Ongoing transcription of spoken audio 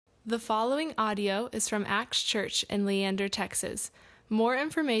The following audio is from Axe Church in Leander, Texas. More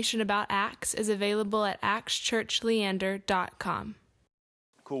information about Axe is available at axchurchleander.com.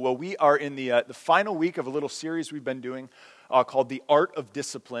 Cool. Well, we are in the final week of a little series we've been doing called The Art of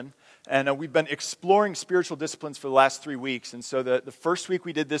Discipline. And we've been exploring spiritual disciplines for the last 3 weeks. And so the first week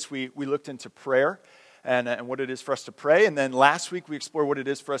we did this, we looked into prayer and what it is for us to pray. And then last week we explored what it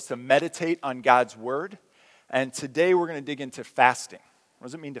is for us to meditate on God's Word. And today we're going to dig into fasting. What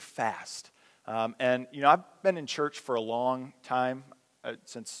does it mean to fast? And I've been in church for a long time,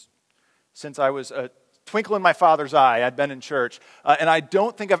 since I was a twinkle in my father's eye. I'd been in church, and I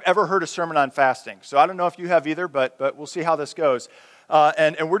don't think I've ever heard a sermon on fasting. So I don't know if you have either, but we'll see how this goes.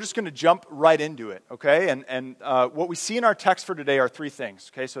 And we're just going to jump right into it, okay? And what we see in our text for today are 3 things,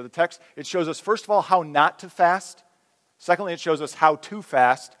 okay? So the text, it shows us, first of all, how not to fast. Secondly, it shows us how to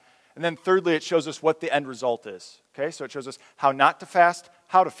fast. And then thirdly, it shows us what the end result is, okay? So it shows us how not to fast,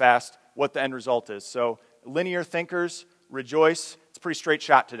 how to fast, what the end result is. So linear thinkers, rejoice. It's a pretty straight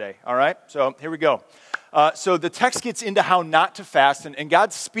shot today, all right? So here we go. So the text gets into how not to fast, and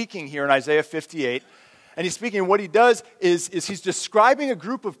God's speaking here in Isaiah 58. And he's speaking, and what he does is he's describing a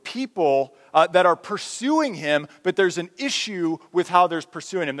group of people that are pursuing him, but there's an issue with how they're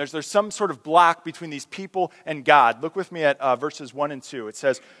pursuing him. There's some sort of block between these people and God. Look with me at verses 1 and 2. It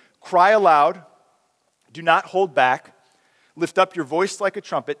says, "Cry aloud, do not hold back. Lift up your voice like a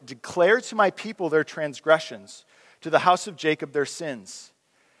trumpet. Declare to my people their transgressions, to the house of Jacob their sins.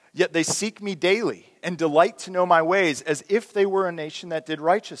 Yet they seek me daily and delight to know my ways, as if they were a nation that did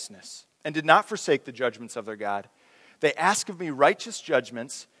righteousness and did not forsake the judgments of their God. They ask of me righteous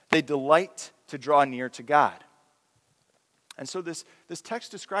judgments. They delight to draw near to God." And so this text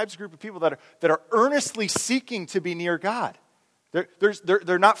describes a group of people that are earnestly seeking to be near God.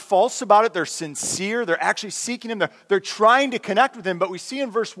 They're not false about it. They're sincere. They're actually seeking him. They're trying to connect with him. But we see in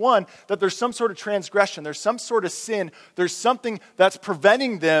verse 1 that there's some sort of transgression. There's some sort of sin. There's something that's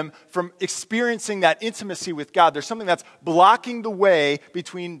preventing them from experiencing that intimacy with God. There's something that's blocking the way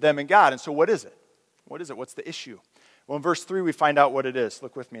between them and God. And so what is it? What is it? What's the issue? Well, in verse 3, we find out what it is.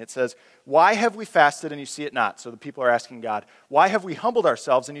 Look with me. It says, "Why have we fasted and you see it not?" So the people are asking God, "Why have we humbled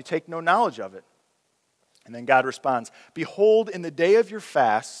ourselves and you take no knowledge of it?" And then God responds, "Behold, in the day of your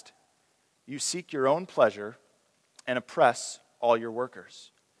fast, you seek your own pleasure and oppress all your workers."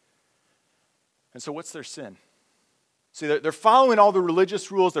 And so what's their sin? See, they're following all the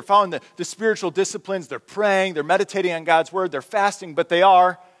religious rules. They're following the spiritual disciplines. They're praying. They're meditating on God's word. They're fasting. But they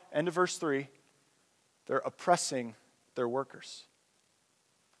are, end of verse 3, they're oppressing their workers.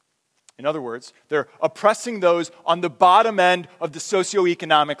 In other words, they're oppressing those on the bottom end of the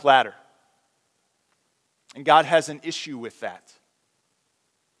socioeconomic ladder. And God has an issue with that.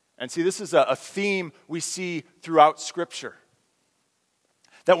 And see, this is a theme we see throughout Scripture.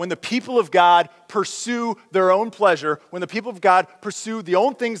 That when the people of God pursue their own pleasure, when the people of God pursue the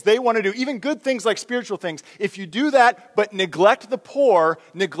own things they want to do, even good things like spiritual things, if you do that but neglect the poor,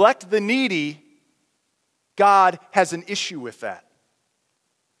 neglect the needy, God has an issue with that.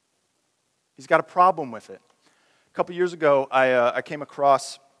 He's got a problem with it. A couple years ago, I came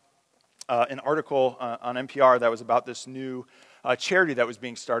across an article on NPR that was about this new charity that was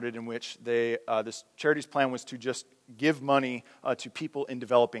being started, in which this charity's plan was to just give money to people in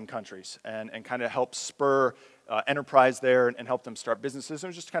developing countries and kind of help spur enterprise there and help them start businesses. It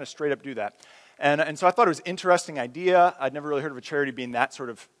was just kind of straight up do that. And so I thought it was an interesting idea. I'd never really heard of a charity being that sort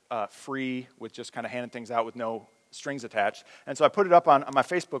of free, with just kind of handing things out with no strings attached. And so I put it up on my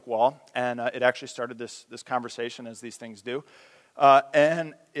Facebook wall, and it actually started this conversation, as these things do.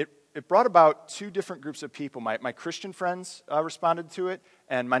 And it brought about 2 different groups of people. My Christian friends responded to it,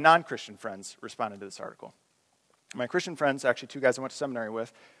 and my non-Christian friends responded to this article. My Christian friends, actually 2 guys I went to seminary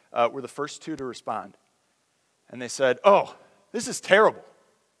with, were the first 2 to respond. And they said, "Oh, this is terrible.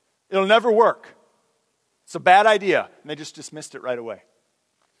 It'll never work. It's a bad idea." And they just dismissed it right away.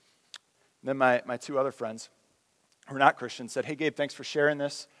 And then my 2 other friends, who were not Christians, said, "Hey, Gabe, thanks for sharing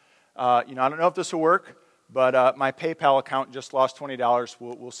this. I don't know if this will work, but my PayPal account just lost $20.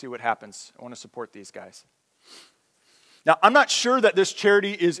 We'll see what happens. I want to support these guys." Now, I'm not sure that this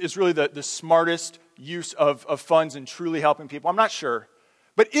charity is really the smartest use of funds in truly helping people. I'm not sure.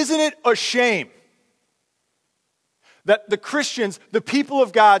 But isn't it a shame that the Christians, the people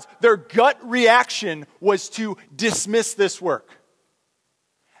of God, their gut reaction was to dismiss this work?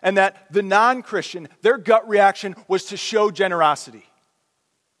 And that the non-Christian, their gut reaction was to show generosity?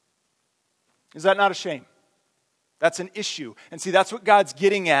 Is that not a shame? That's an issue. And see, that's what God's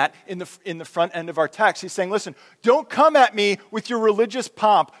getting at in the front end of our text. He's saying, listen, don't come at me with your religious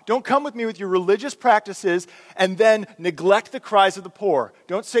pomp. Don't come with me with your religious practices and then neglect the cries of the poor.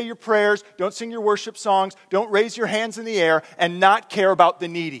 Don't say your prayers. Don't sing your worship songs. Don't raise your hands in the air and not care about the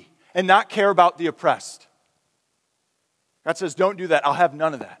needy and not care about the oppressed. God says, don't do that. I'll have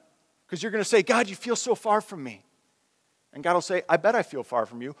none of that. Because you're going to say, God, you feel so far from me. And God will say, I bet I feel far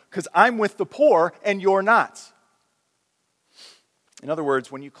from you because I'm with the poor and you're not. In other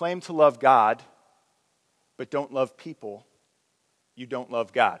words, when you claim to love God but don't love people, you don't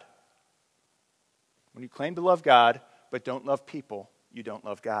love God. When you claim to love God but don't love people, you don't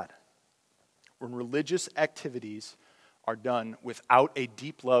love God. When religious activities are done without a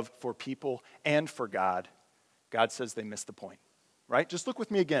deep love for people and for God, God says they miss the point. Right? Just look with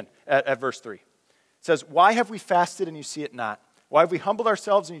me again at verse 3. It says, why have we fasted and you see it not? Why have we humbled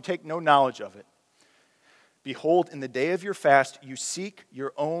ourselves and you take no knowledge of it? Behold, in the day of your fast, you seek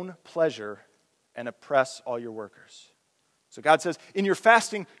your own pleasure and oppress all your workers. So God says, in your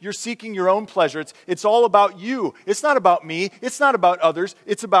fasting, you're seeking your own pleasure. It's all about you. It's not about me. It's not about others.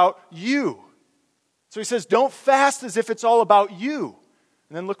 It's about you. So he says, don't fast as if it's all about you.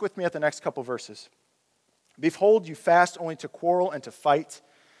 And then look with me at the next couple verses. Behold, you fast only to quarrel and to fight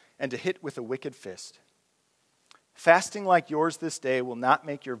and to hit with a wicked fist. Fasting like yours this day will not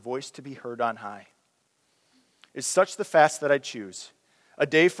make your voice to be heard on high. Is such the fast that I choose? A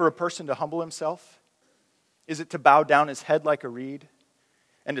day for a person to humble himself? Is it to bow down his head like a reed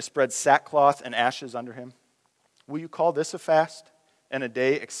and to spread sackcloth and ashes under him? Will you call this a fast and a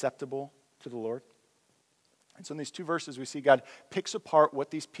day acceptable to the Lord? And so in these two verses we see God picks apart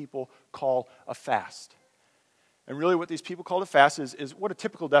what these people call a fast. And really what these people call a fast is what a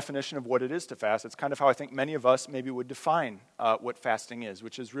typical definition of what it is to fast. It's kind of how I think many of us maybe would define what fasting is,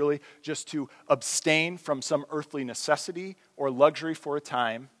 which is really just to abstain from some earthly necessity or luxury for a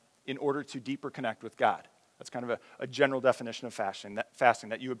time in order to deeper connect with God. That's kind of a general definition of fasting,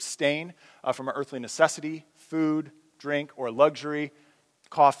 that you abstain from an earthly necessity, food, drink, or luxury,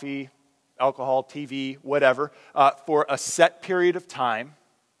 coffee, alcohol, TV, whatever, for a set period of time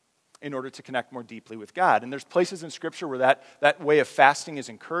in order to connect more deeply with God. And there's places in Scripture where that way of fasting is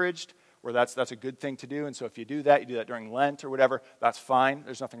encouraged, where that's a good thing to do. And so if you do that during Lent or whatever, that's fine.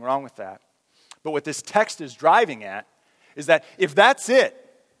 There's nothing wrong with that. But what this text is driving at is that if that's it,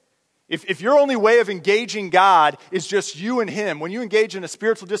 if your only way of engaging God is just you and Him, when you engage in a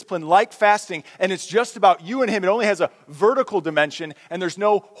spiritual discipline like fasting, and it's just about you and Him, it only has a vertical dimension, and there's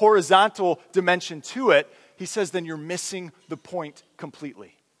no horizontal dimension to it, he says, then you're missing the point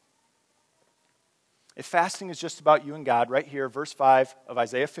completely. If fasting is just about you and God, right here, verse 5 of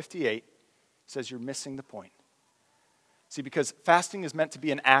Isaiah 58 says you're missing the point. See, because fasting is meant to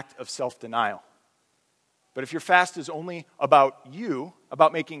be an act of self-denial. But if your fast is only about you,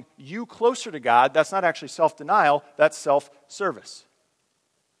 about making you closer to God, that's not actually self-denial, that's self-service.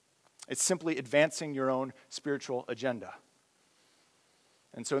 It's simply advancing your own spiritual agenda.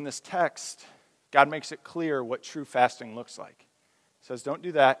 And so in this text, God makes it clear what true fasting looks like. He says, don't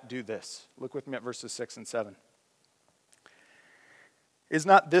do that, do this. Look with me at verses 6 and 7. Is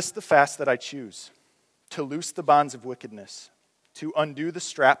not this the fast that I choose? To loose the bonds of wickedness, to undo the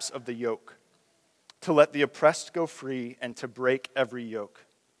straps of the yoke, to let the oppressed go free, and to break every yoke?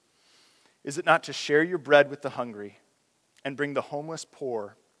 Is it not to share your bread with the hungry, and bring the homeless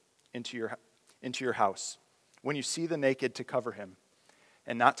poor into your house, when you see the naked to cover him,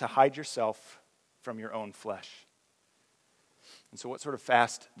 and not to hide yourself from your own flesh? And so what sort of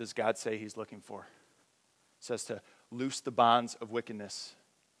fast does God say he's looking for? It says to loose the bonds of wickedness.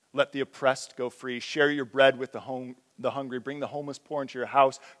 Let the oppressed go free. Share your bread with the hungry. Bring the homeless poor into your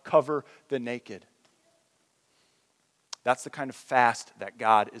house. Cover the naked. That's the kind of fast that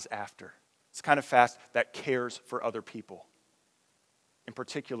God is after. It's the kind of fast that cares for other people. In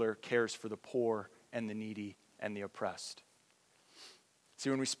particular, cares for the poor and the needy and the oppressed. See,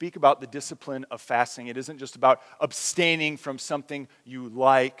 when we speak about the discipline of fasting, it isn't just about abstaining from something you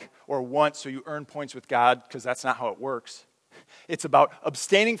like or want so you earn points with God, because that's not how it works. It's about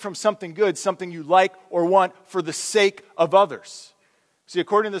abstaining from something good, something you like or want for the sake of others. See,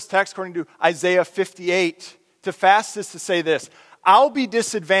 according to this text, according to Isaiah 58, to fast is to say this: I'll be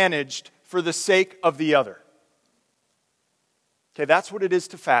disadvantaged for the sake of the other. Okay, that's what it is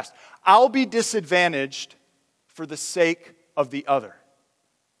to fast. I'll be disadvantaged for the sake of the other.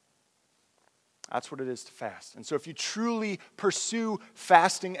 That's what it is to fast. And so if you truly pursue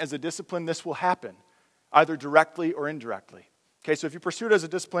fasting as a discipline, this will happen, either directly or indirectly. Okay, so if you pursue it as a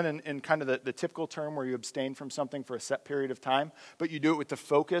discipline in kind of the typical term where you abstain from something for a set period of time, but you do it with the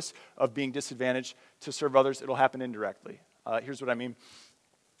focus of being disadvantaged to serve others, it'll happen indirectly. Here's what I mean.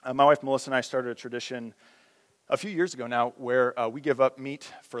 My wife Melissa and I started a tradition a few years ago now where we give up meat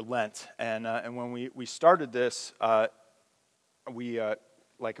for Lent. And when we started this, it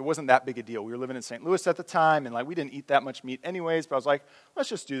wasn't that big a deal. We were living in St. Louis at the time, and we didn't eat that much meat anyways, but I was like, let's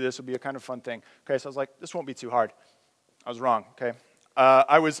just do this. It'll be a kind of fun thing. Okay, so I was like, this won't be too hard. I was wrong, okay?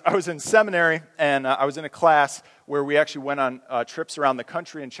 I was in seminary, and I was in a class where we actually went on trips around the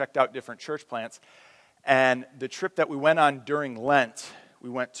country and checked out different church plants. And the trip that we went on during Lent,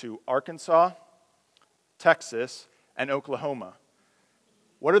 we went to Arkansas, Texas, and Oklahoma.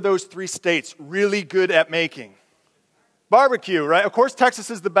 What are those three states really good at making? Barbecue, right? Of course,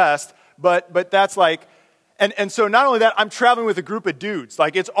 Texas is the best, but that's and so not only that, I'm traveling with a group of dudes.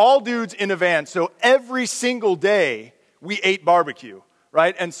 It's all dudes in a van, so every single day, we ate barbecue,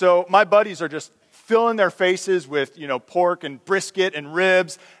 right? And so my buddies are just filling their faces with, pork and brisket and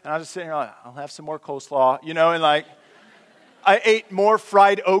ribs. And I was just sitting here like, I'll have some more coleslaw, and I ate more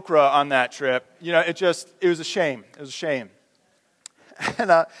fried okra on that trip. It was a shame. It was a shame.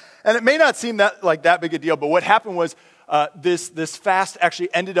 And it may not seem that big a deal, but what happened was this fast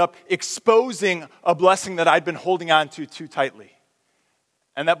actually ended up exposing a blessing that I'd been holding on to too tightly.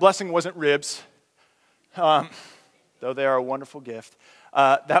 And that blessing wasn't ribs. Though they are a wonderful gift,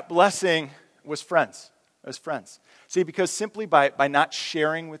 that blessing was friends. It was friends. See, because simply by not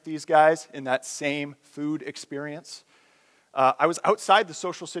sharing with these guys in that same food experience, I was outside the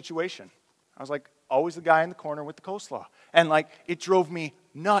social situation. I was always the guy in the corner with the coleslaw. And it drove me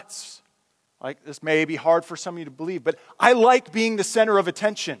nuts. This may be hard for some of you to believe, but I like being the center of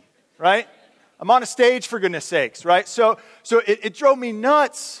attention, right? I'm on a stage, for goodness sakes, right? So it drove me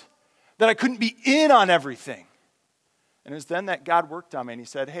nuts that I couldn't be in on everything. And it was then that God worked on me, and he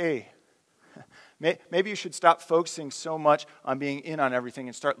said, hey, maybe you should stop focusing so much on being in on everything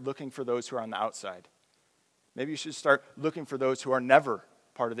and start looking for those who are on the outside. Maybe you should start looking for those who are never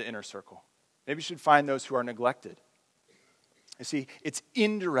part of the inner circle. Maybe you should find those who are neglected. You see, it's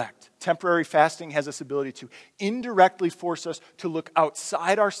indirect. Temporary fasting has this ability to indirectly force us to look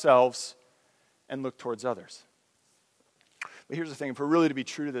outside ourselves and look towards others. But here's the thing. If we're really to be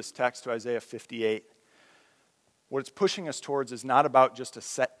true to this text, to Isaiah 58, what it's pushing us towards is not about just a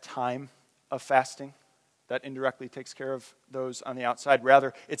set time of fasting that indirectly takes care of those on the outside.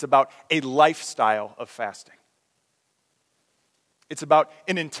 Rather, it's about a lifestyle of fasting. It's about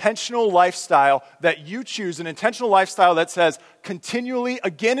an intentional lifestyle that you choose, an intentional lifestyle that says continually,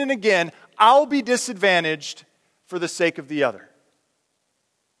 again and again, I'll be disadvantaged for the sake of the other.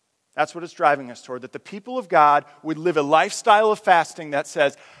 That's what it's driving us toward, that the people of God would live a lifestyle of fasting that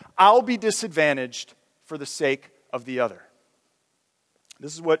says, I'll be disadvantaged for the sake of the other.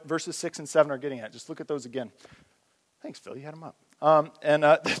 This is what verses 6 and 7 are getting at. Just look at those again. Thanks, Phil. You had them up.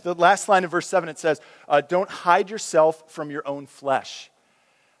 The last line of verse 7, it says, don't hide yourself from your own flesh.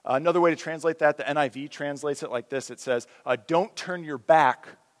 Another way to translate that, the NIV translates it like this. It says, don't turn your back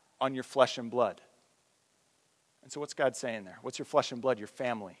on your flesh and blood. And so what's God saying there? What's your flesh and blood? Your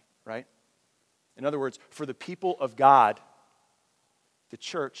family, right? In other words, for the people of God, the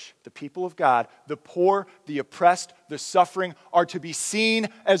church, the people of God, the poor, the oppressed, the suffering are to be seen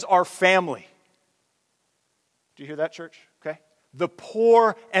as our family. Do you hear that, church? Okay. The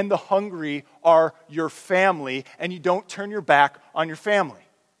poor and the hungry are your family, and you don't turn your back on your family.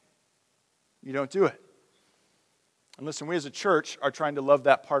 You don't do it. And listen, we as a church are trying to love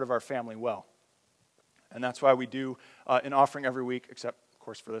that part of our family well. And that's why we do an offering every week, except, of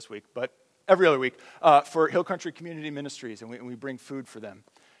course, for this week, but every other week, for Hill Country Community Ministries, and we bring food for them.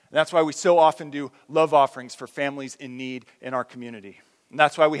 And that's why we so often do love offerings for families in need in our community. And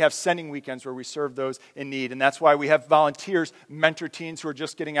that's why we have sending weekends where we serve those in need. And that's why we have volunteers mentor teens who are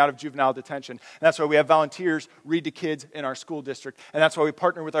just getting out of juvenile detention. And that's why we have volunteers read to kids in our school district. And that's why we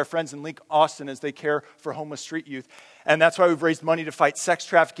partner with our friends in Link Austin as they care for homeless street youth. And that's why we've raised money to fight sex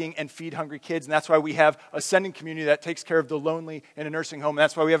trafficking and feed hungry kids. And that's why we have a sending community that takes care of the lonely in a nursing home. And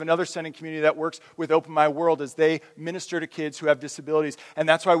that's why we have another sending community that works with Open My World as they minister to kids who have disabilities. And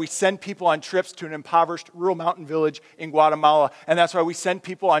that's why we send people on trips to an impoverished rural mountain village in Guatemala. And that's why we send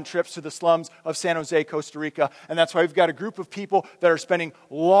people on trips to the slums of San Jose, Costa Rica. And that's why we've got a group of people that are spending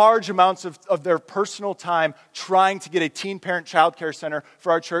large amounts of their personal time trying to get a teen parent child care center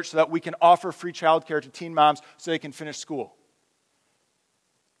for our church so that we can offer free child care to teen moms so they can finish school.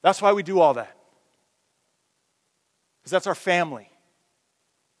 That's why we do all that. Because that's our family.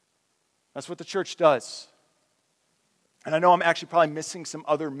 That's what the church does. And I know I'm actually probably missing some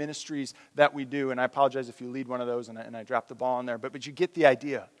other ministries that we do, and I apologize if you lead one of those and I drop the ball in there, but you get the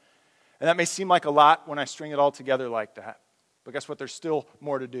idea. And that may seem like a lot when I string it all together like that. But guess what? There's still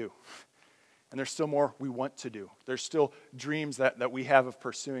more to do. And there's still more we want to do. There's still dreams that we have of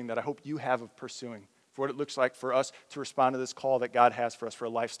pursuing, that I hope you have of pursuing, for what it looks like for us to respond to this call that God has for us for a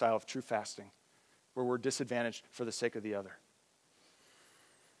lifestyle of true fasting, where we're disadvantaged for the sake of the other.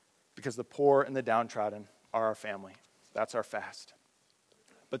 Because the poor and the downtrodden are our family. That's our fast.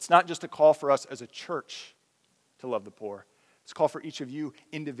 But it's not just a call for us as a church to love the poor. It's a call for each of you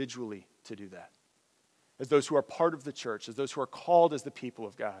individually to do that. As those who are part of the church, as those who are called as the people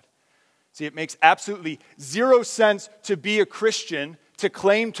of God. See, it makes absolutely zero sense to be a Christian, to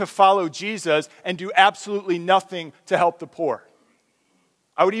claim to follow Jesus, and do absolutely nothing to help the poor.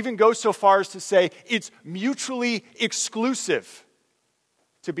 I would even go so far as to say it's mutually exclusive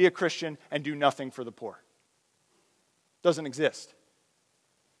to be a Christian and do nothing for the poor. Doesn't exist.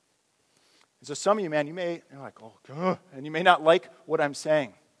 And so some of you, man, you're like, oh, and you may not like what I'm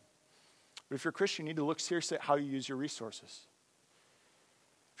saying. But if you're a Christian, you need to look seriously at how you use your resources.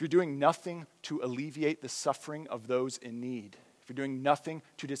 If you're doing nothing to alleviate the suffering of those in need, if you're doing nothing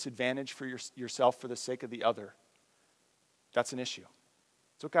to disadvantage for yourself for the sake of the other, that's an issue.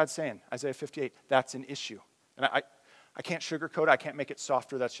 That's what God's saying. Isaiah 58, that's an issue. And I can't sugarcoat it. I can't make it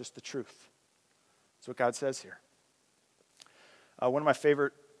softer. That's just the truth. That's what God says here. One of my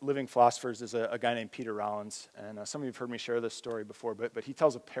favorite living philosophers is a guy named Peter Rollins. And some of you have heard me share this story before, but he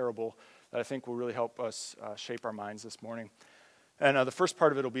tells a parable that I think will really help us shape our minds this morning. And the first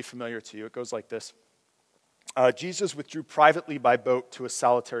part of it will be familiar to you. It goes like this. Jesus withdrew privately by boat to a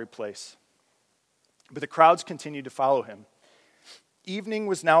solitary place, but the crowds continued to follow him. Evening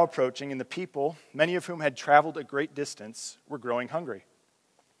was now approaching, and the people, many of whom had traveled a great distance, were growing hungry.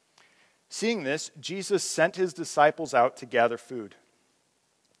 Seeing this, Jesus sent his disciples out to gather food.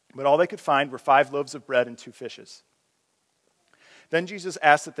 But all they could find were 5 loaves of bread and 2 fishes. Then Jesus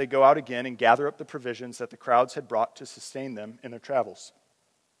asked that they go out again and gather up the provisions that the crowds had brought to sustain them in their travels.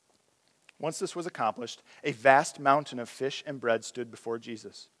 Once this was accomplished, a vast mountain of fish and bread stood before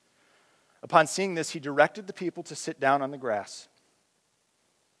Jesus. Upon seeing this, he directed the people to sit down on the grass.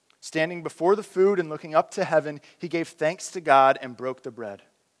 Standing before the food and looking up to heaven, he gave thanks to God and broke the bread.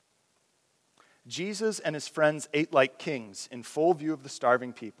 Jesus and his friends ate like kings in full view of the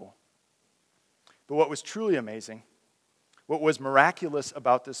starving people. But what was truly amazing, what was miraculous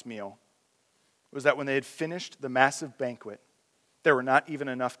about this meal, was that when they had finished the massive banquet, there were not even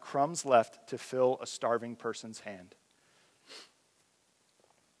enough crumbs left to fill a starving person's hand.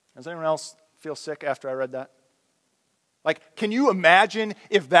 Does anyone else feel sick after I read that? Like, can you imagine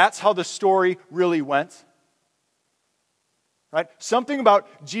if that's how the story really went? Right? Something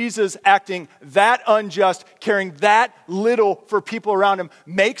about Jesus acting that unjust, caring that little for people around him,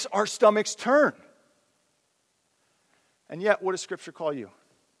 makes our stomachs turn. And yet, what does Scripture call you? It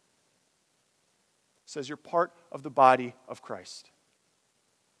says you're part of the body of Christ.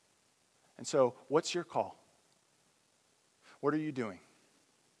 And so, what's your call? What are you doing?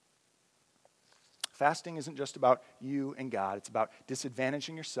 Fasting isn't just about you and God. It's about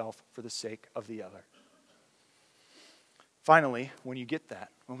disadvantaging yourself for the sake of the other. Finally, when we get that,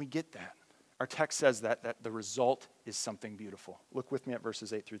 our text says that the result is something beautiful. Look with me at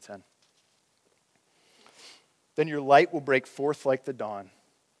verses 8 through 10. Then your light will break forth like the dawn,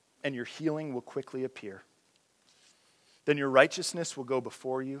 and your healing will quickly appear. Then your righteousness will go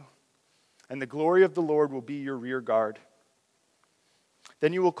before you, and the glory of the Lord will be your rear guard.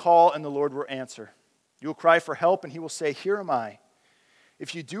 Then you will call, and the Lord will answer. You will cry for help, and he will say, "Here am I."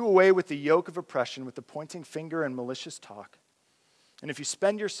 If you do away with the yoke of oppression, with the pointing finger and malicious talk, and if you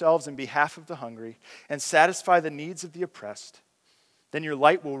spend yourselves in behalf of the hungry and satisfy the needs of the oppressed, then your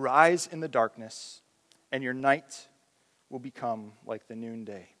light will rise in the darkness, and your night will become like the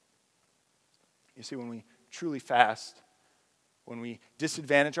noonday. You see, when we truly fast, when we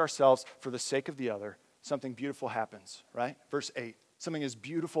disadvantage ourselves for the sake of the other, something beautiful happens, right? Verse 8, something as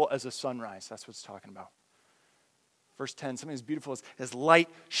beautiful as a sunrise. That's what it's talking about. Verse 10, something as beautiful as light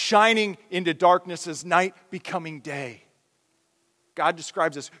shining into darkness, as night becoming day. God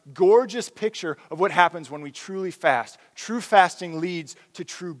describes this gorgeous picture of what happens when we truly fast. True fasting leads to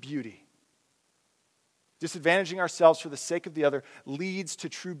true beauty. Disadvantaging ourselves for the sake of the other leads to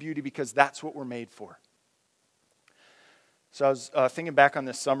true beauty because that's what we're made for. So I was thinking back on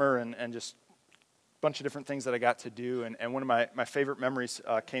this summer and just a bunch of different things that I got to do, and one of my favorite memories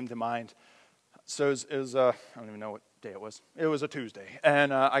came to mind. So it was I don't even know what day it was. It was a Tuesday.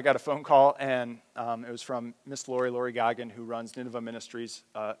 And I got a phone call, and it was from Miss Lori Goggin, who runs Nineveh Ministries,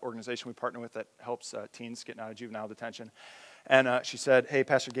 organization we partner with that helps teens getting out of juvenile detention. And she said, hey,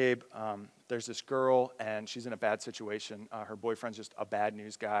 Pastor Gabe, there's this girl, and she's in a bad situation. Her boyfriend's just a bad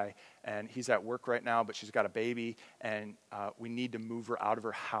news guy, and he's at work right now, but she's got a baby, and we need to move her out of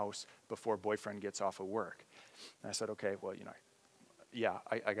her house before boyfriend gets off of work. And I said, okay, well, yeah,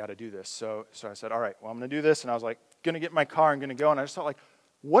 I got to do this. So I said, all right, well, I'm going to do this. And I was like, going to get in my car and going to go. And I just thought, like,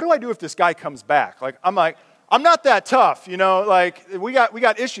 what do I do if this guy comes back? I'm not that tough, we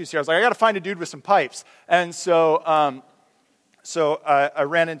got issues here. I was like, I got to find a dude with some pipes. And so I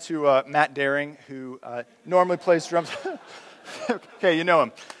ran into Matt Daring, who normally plays drums. Okay, you know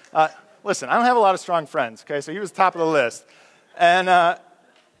him. Listen, I don't have a lot of strong friends, okay? So he was top of the list. And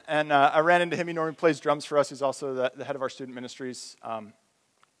I ran into him. He normally plays drums for us. He's also the head of our student ministries.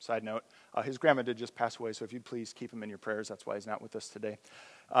 Side note, his grandma did just pass away, so if you'd please keep him in your prayers. That's why he's not with us today.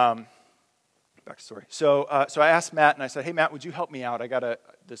 Back to the story. So I asked Matt, and I said, hey, Matt, would you help me out? I got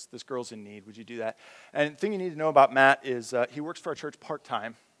this girl's in need. Would you do that? And the thing you need to know about Matt is he works for our church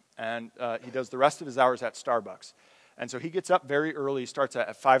part-time, and he does the rest of his hours at Starbucks. And so he gets up very early. He starts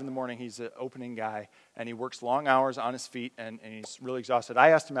at 5 in the morning. He's an opening guy, and he works long hours on his feet, and he's really exhausted. I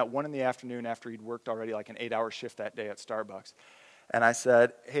asked him at 1 in the afternoon after he'd worked already like an 8-hour shift that day at Starbucks. And I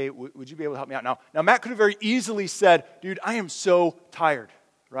said, hey, would you be able to help me out? Now, Matt could have very easily said, dude, I am so tired,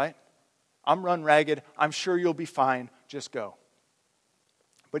 right? I'm run ragged. I'm sure you'll be fine. Just go.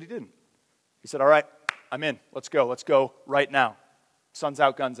 But he didn't. He said, all right, I'm in. Let's go. Let's go right now. Sun's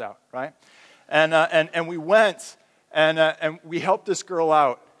out, guns out, right? And we went. And we helped this girl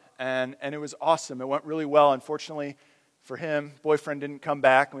out, and it was awesome. It went really well. Unfortunately for him, boyfriend didn't come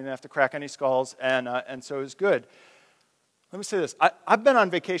back. We didn't have to crack any skulls, and so it was good. Let me say this. I've been on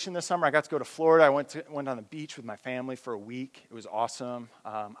vacation this summer. I got to go to Florida. I went on the beach with my family for a week. It was awesome.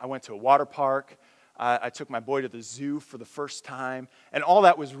 I went to a water park. I took my boy to the zoo for the first time, and all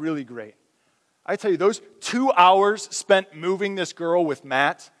that was really great. I tell you, those 2 hours spent moving this girl with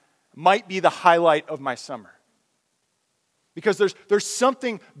Matt might be the highlight of my summer. Because there's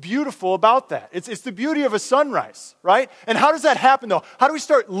something beautiful about that. It's the beauty of a sunrise, right? And how does that happen, though? How do we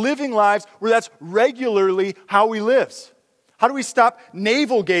start living lives where that's regularly how we live? How do we stop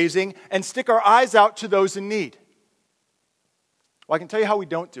navel-gazing and stick our eyes out to those in need? Well, I can tell you how we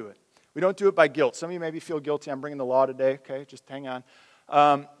don't do it. We don't do it by guilt. Some of you maybe feel guilty. I'm bringing the law today, okay? Just hang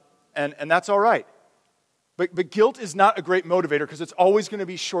on. And that's all right. But guilt is not a great motivator because it's always going to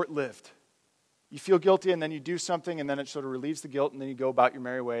be short-lived. You feel guilty, and then you do something, and then it sort of relieves the guilt, and then you go about your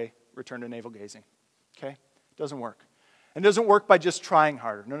merry way, return to navel-gazing. Okay? It doesn't work. And it doesn't work by just trying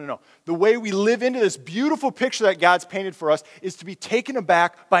harder. No. The way we live into this beautiful picture that God's painted for us is to be taken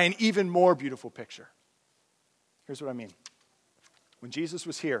aback by an even more beautiful picture. Here's what I mean. When Jesus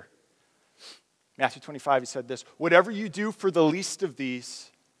was here, Matthew 25, he said this, whatever you do for the least of these,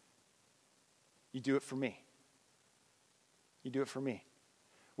 you do it for me. You do it for me.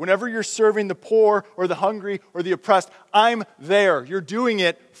 Whenever you're serving the poor or the hungry or the oppressed, I'm there. You're doing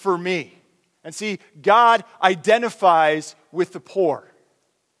it for me. And see, God identifies with the poor.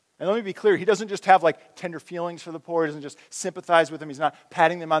 And let me be clear, he doesn't just have like tender feelings for the poor. He doesn't just sympathize with them. He's not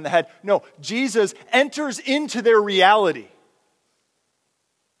patting them on the head. No, Jesus enters into their reality.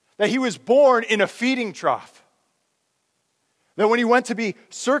 That he was born in a feeding trough. That when he went to be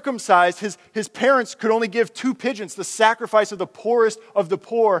circumcised, his parents could only give 2 pigeons, the sacrifice of the poorest of the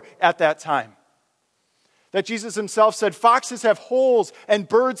poor at that time. That Jesus himself said, foxes have holes and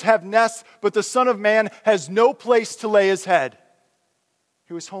birds have nests, but the Son of Man has no place to lay his head.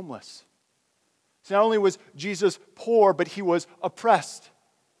 He was homeless. So not only was Jesus poor, but he was oppressed.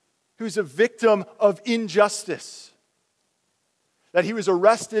 He was a victim of injustice. That he was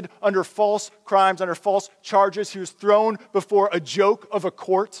arrested under false crimes, under false charges. He was thrown before a joke of a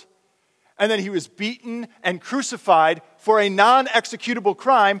court. And then he was beaten and crucified for a non-executable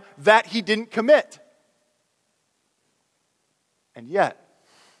crime that he didn't commit. And yet,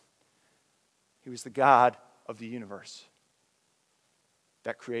 he was the God of the universe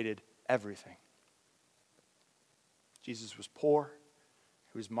that created everything. Jesus was poor.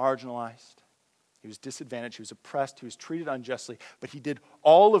 He was marginalized. He was disadvantaged, he was oppressed, he was treated unjustly, but he did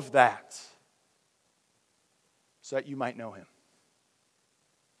all of that so that you might know him.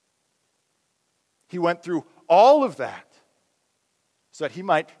 He went through all of that so that he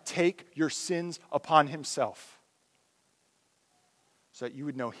might take your sins upon himself, so that you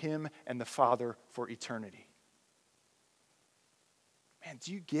would know him and the Father for eternity. Man,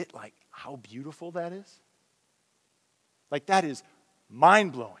 do you get like how beautiful that is? Like that is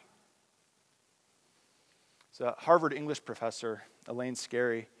mind-blowing. a Harvard English professor, Elaine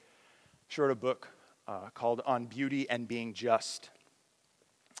Scarry, she wrote a book called On Beauty and Being Just.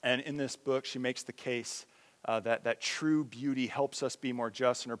 And in this book, she makes the case that true beauty helps us be more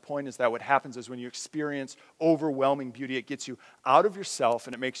just. And her point is that what happens is when you experience overwhelming beauty, it gets you out of yourself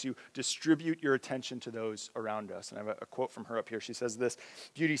and it makes you distribute your attention to those around us. And I have a quote from her up here. She says this: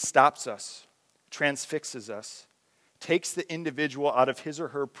 "Beauty stops us, transfixes us, takes the individual out of his or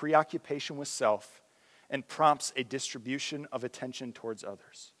her preoccupation with self, and prompts a distribution of attention towards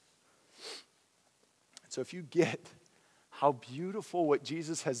others." And so if you get how beautiful what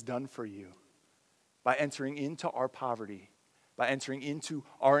Jesus has done for you by entering into our poverty, by entering into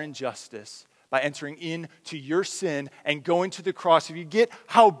our injustice, by entering into your sin and going to the cross, if you get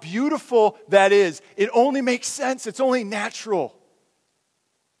how beautiful that is, it only makes sense. It's only natural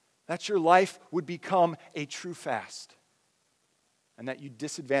that your life would become a true fast and that you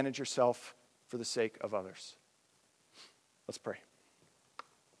disadvantage yourself for the sake of others. Let's pray.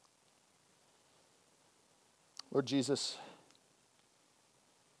 Lord Jesus,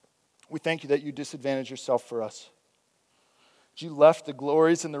 we thank you that you disadvantaged yourself for us. You left the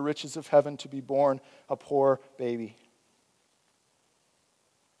glories and the riches of heaven to be born a poor baby.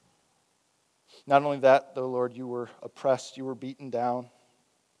 Not only that, though, Lord, you were oppressed, you were beaten down.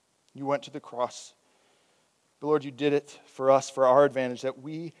 You went to the cross. But Lord, you did it for us, for our advantage, that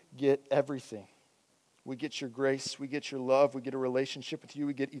we get everything. We get your grace, we get your love, we get a relationship with you,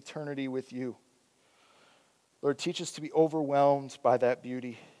 we get eternity with you. Lord, teach us to be overwhelmed by that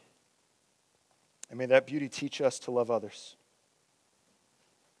beauty. And may that beauty teach us to love others.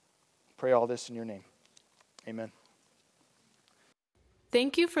 Pray all this in your name. Amen.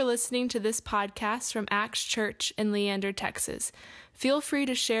 Thank you for listening to this podcast from Acts Church in Leander, Texas. Feel free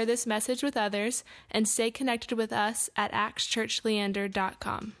to share this message with others and stay connected with us at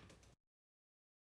actschurchleander.com.